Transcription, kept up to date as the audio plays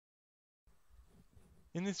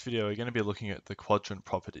In this video, we're going to be looking at the quadrant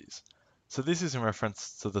properties. So this is in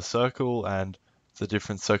reference to the circle and the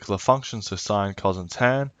different circular functions, so sine, cos, and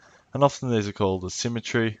tan, and often these are called the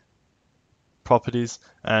symmetry properties.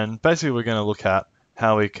 And basically we're going to look at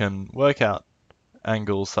how we can work out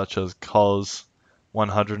angles such as cos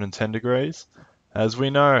 110 degrees, as we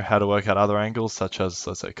know how to work out other angles such as,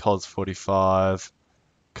 let's say, cos 45,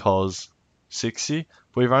 cos 60.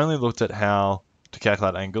 We've only looked at how to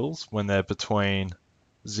calculate angles when they're between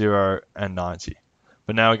 0 and 90.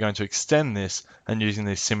 But now we're going to extend this, and using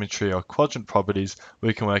these symmetry or quadrant properties,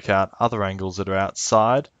 we can work out other angles that are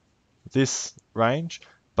outside this range,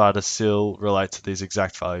 but are still relate to these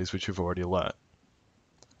exact values which we've already learned.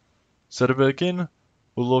 So to begin,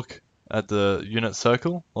 we'll look at the unit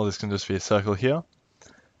circle, or this can just be a circle here,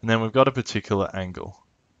 and then we've got a particular angle.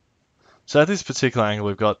 So at this particular angle,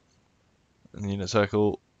 we've got in the unit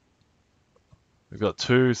circle, we've got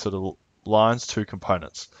two sort of lines, two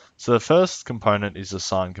components. So the first component is the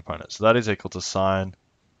sine component. So that is equal to sine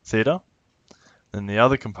theta. Then the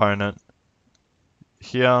other component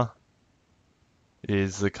here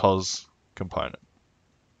is the cos component.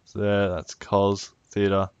 So there, that's cos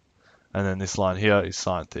theta. And then this line here is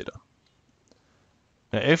sine theta.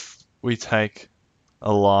 Now if we take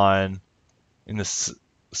a line in the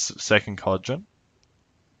second quadrant,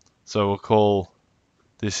 so we'll call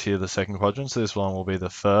this here the second quadrant. So this one will be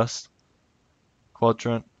the first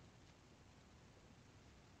quadrant.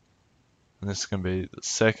 And this can be the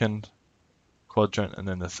second quadrant, and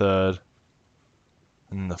then the third,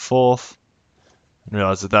 and then the fourth. And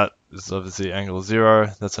realize that that is obviously angle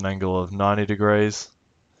 0. That's an angle of 90 degrees.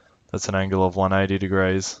 That's an angle of 180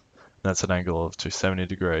 degrees. And that's an angle of 270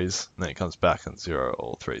 degrees. And then it comes back at 0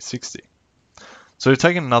 or 360. So we've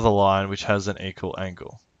taken another line which has an equal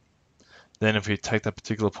angle. Then if we take that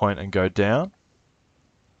particular point and go down,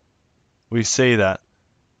 we see that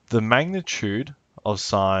the magnitude of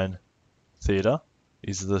sine theta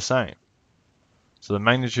is the same. So the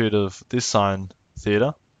magnitude of this sine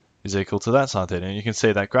theta is equal to that sine theta, and you can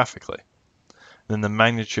see that graphically. Then the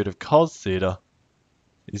magnitude of cos theta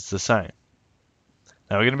is the same.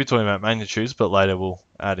 Now we're going to be talking about magnitudes, but later we'll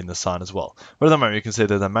add in the sine as well. But at the moment you can see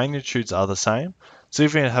that the magnitudes are the same. So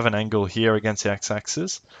if we have an angle here against the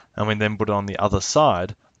x-axis, and we then put it on the other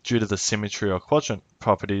side, due to the symmetry or quadrant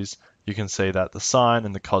properties, you can see that the sine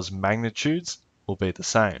and the cos magnitudes will be the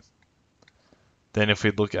same. Then if we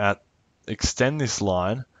look at extend this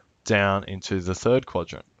line down into the third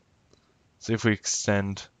quadrant. So if we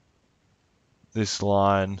extend this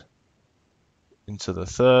line into the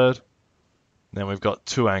third, then we've got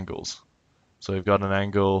two angles. So we've got an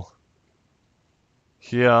angle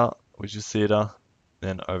here, which is theta,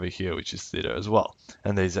 then over here, which is theta as well.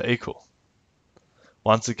 And these are equal.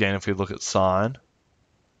 Once again, if we look at sine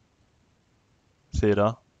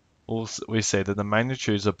theta, we see that the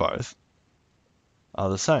magnitudes of both are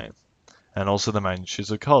the same. And also the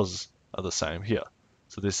magnitudes of cos are the same here.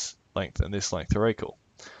 So this length and this length are equal.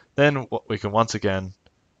 Then what we can once again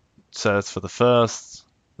say that's for the first,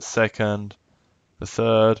 the second, the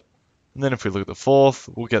third, and then if we look at the fourth,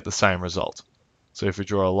 we'll get the same result. So if we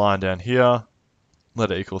draw a line down here,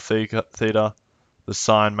 let it equal theta, the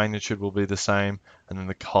sine magnitude will be the same, and then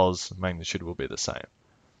the cos magnitude will be the same.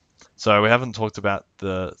 So we haven't talked about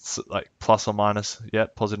the plus or minus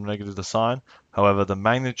yet, positive or negative the sine. However, the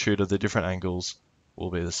magnitude of the different angles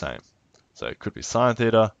will be the same. So it could be sine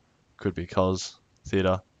theta, could be cos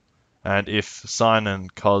theta. And if sine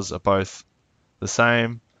and cos are both the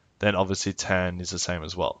same, then obviously tan is the same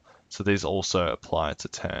as well. So these also apply to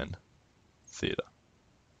tan theta.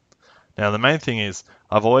 Now the main thing is,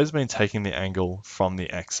 I've always been taking the angle from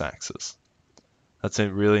the x-axis. That's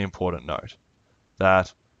a really important note,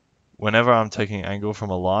 that whenever I'm taking an angle from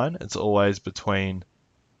a line, it's always between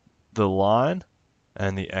the line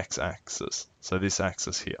and the x-axis. So this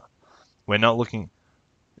axis here. We're not looking,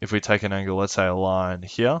 if we take an angle, let's say a line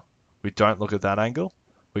here, we don't look at that angle.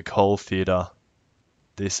 We call theta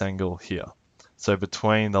this angle here. So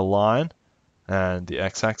between the line and the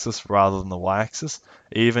x-axis rather than the y-axis,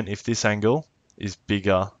 even if this angle is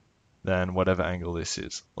bigger than whatever angle this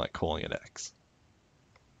is, like calling it x.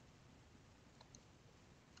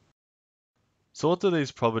 So what do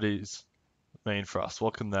these properties mean for us?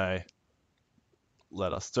 What can they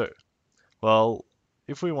let us do? Well,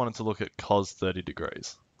 if we wanted to look at cos 30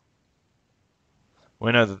 degrees,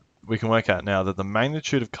 we know that we can work out now that the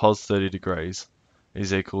magnitude of cos 30 degrees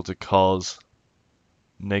is equal to cos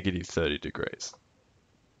negative 30 degrees.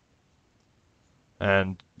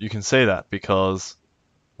 And you can see that because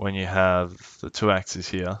when you have the two axes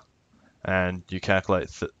here and you calculate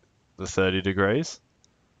the 30 degrees,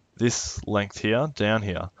 this length here, down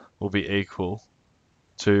here, will be equal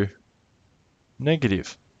to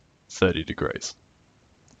negative 30 degrees.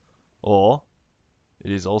 Or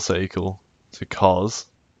it is also equal to cos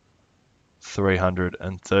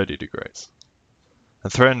 330 degrees.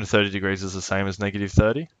 And 330 degrees is the same as negative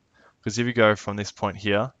 30, because if you go from this point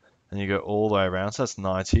here and you go all the way around, so that's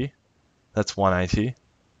 90, that's 180,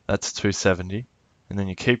 that's 270, and then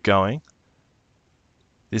you keep going,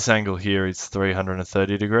 this angle here is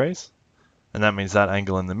 330 degrees, and that means that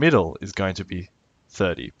angle in the middle is going to be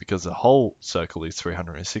 30, because the whole circle is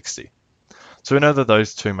 360. So we know that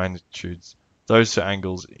those two magnitudes, those two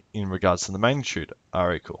angles in regards to the magnitude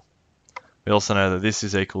are equal. We also know that this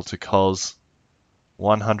is equal to cos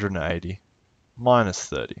 180 minus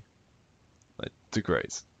 30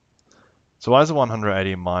 degrees. So why is it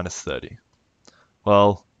 180 minus 30?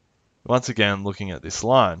 Well, once again, looking at this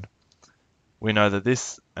line, we know that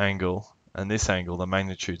this angle and this angle, the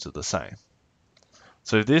magnitudes are the same.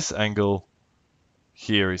 So if this angle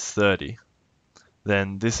here is 30,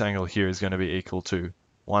 then this angle here is going to be equal to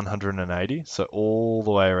 180, so all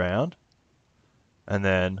the way around, and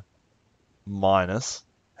then minus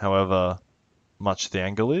however much the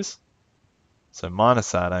angle is, so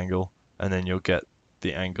minus that angle, and then you'll get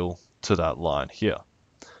the angle to that line here.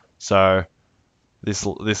 So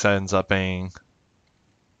this ends up being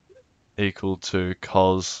equal to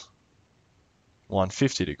cos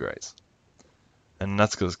 150 degrees. And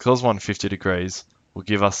that's because cos 150 degrees will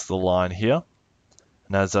give us the line here,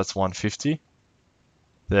 and as that's 150,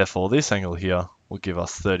 therefore this angle here will give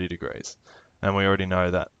us 30 degrees. And we already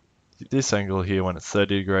know that this angle here, when it's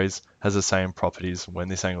 30 degrees, has the same properties when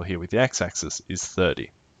this angle here with the x-axis is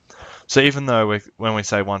 30. So even though when we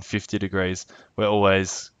say 150 degrees, we're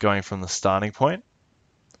always going from the starting point,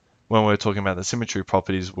 when we're talking about the symmetry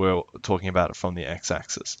properties, we're talking about it from the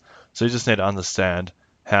x-axis. So you just need to understand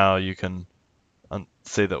how you can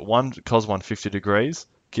see that cos 150 degrees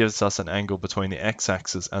gives us an angle between the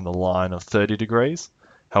x-axis and the line of 30 degrees.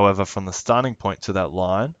 However, from the starting point to that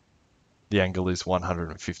line, the angle is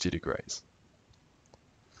 150 degrees.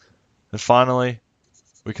 And finally,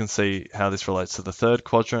 we can see how this relates to the third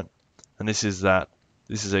quadrant, and this is that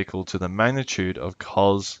this is equal to the magnitude of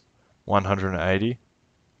cos 180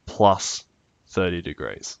 plus 30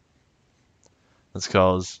 degrees. That's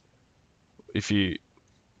because if you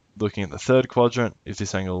looking at the third quadrant, if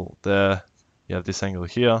this angle there, you have this angle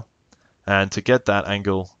here, and to get that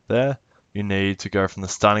angle there, you need to go from the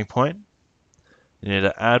starting point, you need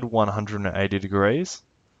to add 180 degrees,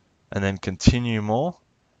 and then continue more,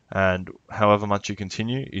 and however much you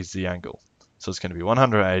continue is the angle. So it's going to be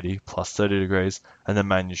 180 plus 30 degrees, and the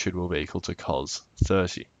magnitude will be equal to cos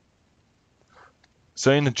 30.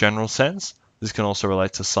 So in a general sense, this can also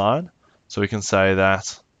relate to sine. So we can say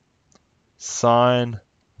that sine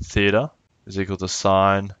theta is equal to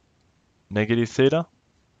sine negative theta,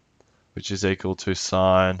 which is equal to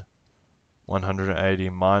sine 180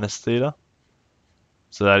 minus theta.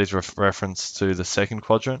 So that is reference to the second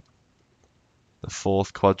quadrant, the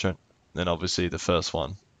fourth quadrant, then obviously the first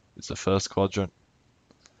one is the first quadrant.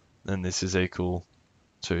 Then this is equal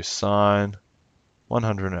to sine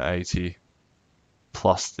 180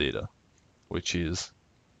 plus theta, which is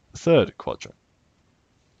the third quadrant.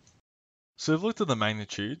 So we've looked at the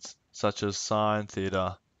magnitudes, such as sine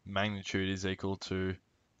theta magnitude is equal to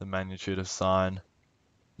the magnitude of sine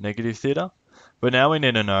negative theta. But now we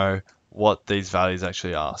need to know what these values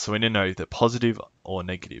actually are. So we need to know if they're positive or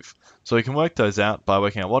negative. So we can work those out by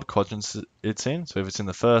working out what quadrants it's in. So if it's in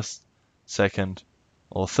the first, second,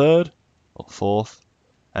 or third, or fourth,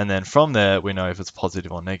 and then from there we know if it's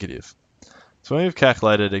positive or negative. So we've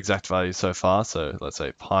calculated exact values so far. So let's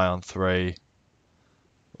say pi on 3,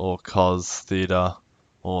 or cos theta,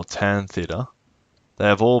 or tan theta. They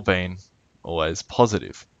have all been always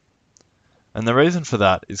positive. And the reason for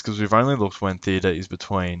that is because we've only looked when theta is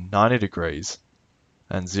between 90 degrees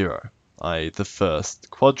and 0, i.e. the first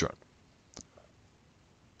quadrant.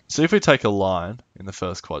 So if we take a line in the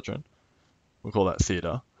first quadrant, we'll call that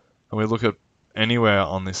theta, and we look at anywhere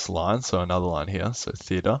on this line, so another line here, so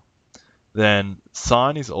theta, then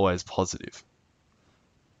sine is always positive.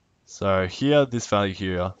 So here, this value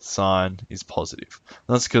here, sine is positive.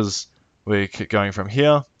 And that's because we're going from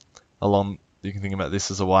here along. You can think about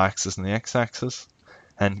this as a y-axis and the x-axis.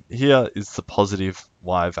 And here is the positive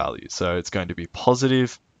y value. So it's going to be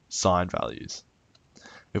positive sine values.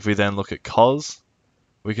 If we then look at cos,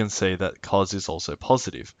 we can see that cos is also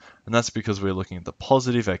positive. And that's because we're looking at the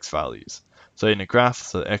positive x values. So in a graph,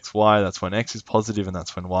 so x, y, that's when x is positive and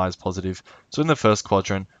that's when y is positive. So in the first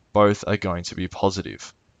quadrant, both are going to be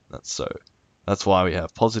positive. That's why we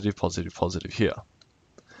have positive, positive, positive here.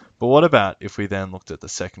 But what about if we then looked at the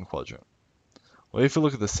second quadrant? Well, if we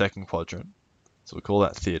look at the second quadrant, so we call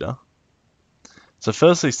that theta. So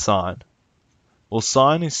firstly, sine. Well,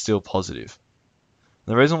 sine is still positive.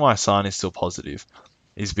 The reason why sine is still positive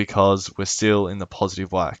is because we're still in the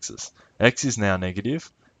positive y-axis. X is now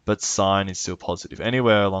negative, but sine is still positive.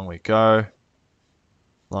 Anywhere along we go,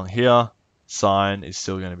 along here, sine is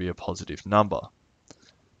still going to be a positive number.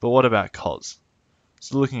 But what about cos?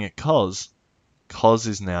 So looking at cos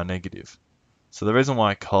is now negative. So the reason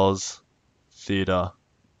why cos theta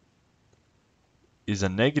is a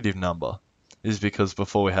negative number is because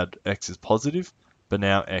before we had x is positive, but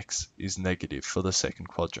now x is negative for the second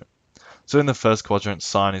quadrant. So in the first quadrant,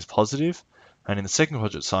 sine is positive, and in the second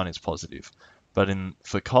quadrant, sine is positive. But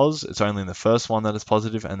for cos, it's only in the first one that is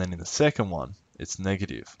positive, and then in the second one, it's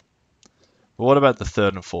negative. But what about the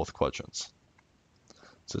third and fourth quadrants?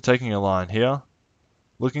 So taking a line here,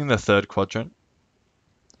 looking at the third quadrant,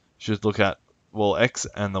 you should look at, well, x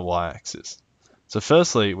and the y-axis. So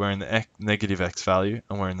firstly, we're in the negative x value,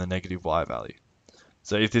 and we're in the negative y value.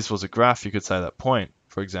 So if this was a graph, you could say that point,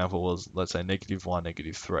 for example, was, let's say, -1,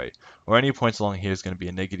 -3. Or any point along here is going to be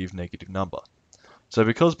a negative number. So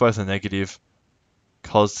because both are negative,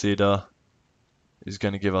 cos theta is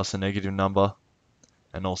going to give us a negative number,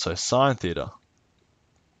 and also sine theta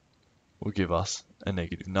will give us a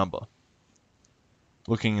negative number.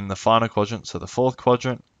 Looking in the final quadrant, so the fourth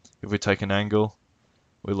quadrant, if we take an angle,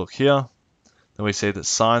 we look here, then we see that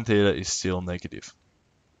sine theta is still negative.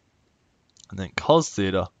 And then cos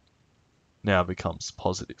theta now becomes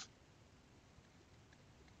positive.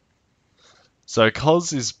 So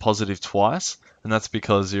cos is positive twice, and that's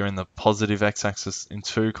because you're in the positive x-axis in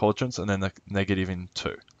 2 quadrants and then the negative in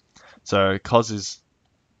 2. So cos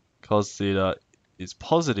theta is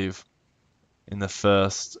positive in the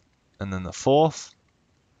first and then the fourth.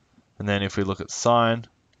 And then if we look at sine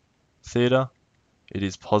theta, it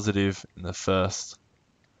is positive in the first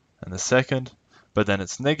and the second, but then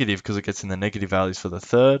it's negative because it gets in the negative values for the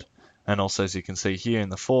third. And also, as you can see here in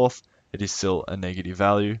the fourth, it is still a negative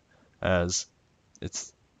value as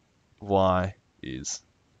its y is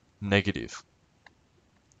negative.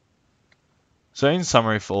 So in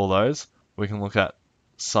summary for all those, we can look at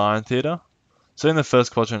sine theta. So in the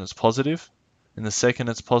first quadrant it's positive, in the second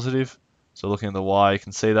it's positive, so looking at the y you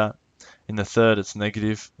can see that. In the third it's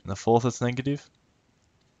negative, in the fourth it's negative.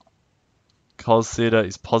 Cos theta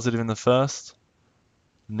is positive in the first,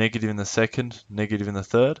 negative in the second, negative in the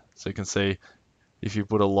third. So you can see if you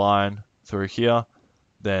put a line through here,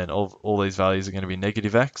 then all these values are going to be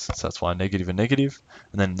negative x, so that's why negative and negative.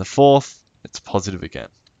 And then in the fourth, it's positive again.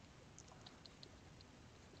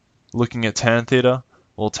 Looking at tan theta,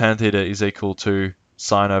 well, tan theta is equal to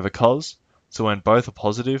sine over cos. So when both are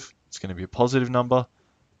positive, it's going to be a positive number.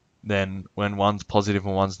 Then when one's positive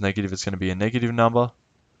and one's negative, it's going to be a negative number.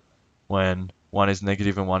 When one is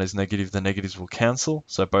negative and one is negative, the negatives will cancel,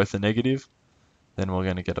 so both are negative. Then we're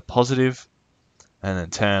going to get a positive. And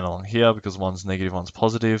then tan along here, because one's negative, one's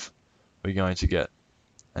positive, we're going to get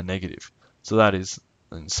a negative. So that is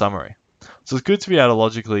in summary. So it's good to be able to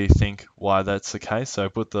logically think why that's the case. So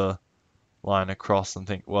put the line across and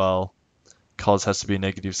think, well, cos has to be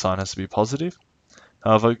negative, sine has to be positive.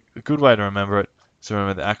 However, a good way to remember it is to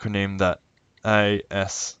remember the acronym that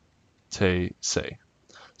ASTC.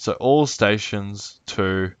 So all stations to,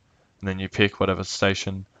 and then you pick whatever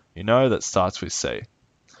station you know that starts with C.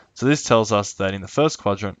 So this tells us that in the first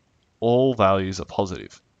quadrant, all values are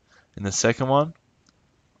positive. In the second one,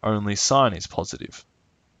 only sine is positive.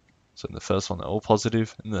 So in the first one, they're all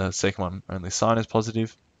positive. In the second one, only sine is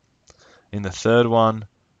positive. In the third one,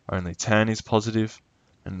 only tan is positive.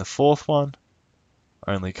 And in the fourth one,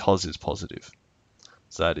 only cos is positive.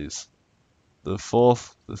 So that is the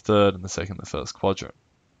fourth, the third, and the second, the first quadrant.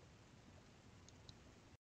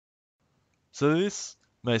 So this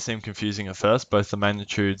may seem confusing at first, both the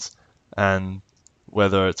magnitudes and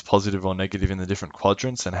whether it's positive or negative in the different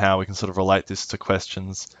quadrants and how we can sort of relate this to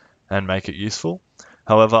questions and make it useful.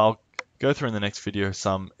 However, I'll go through in the next video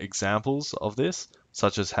some examples of this,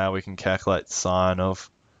 such as how we can calculate sine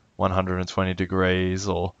of 120 degrees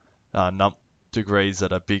or degrees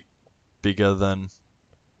that are bigger than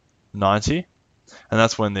 90. And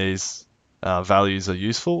that's when these values are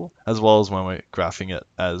useful, as well as when we're graphing it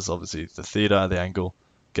as obviously the theta, the angle,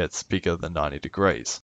 gets bigger than 90 degrees.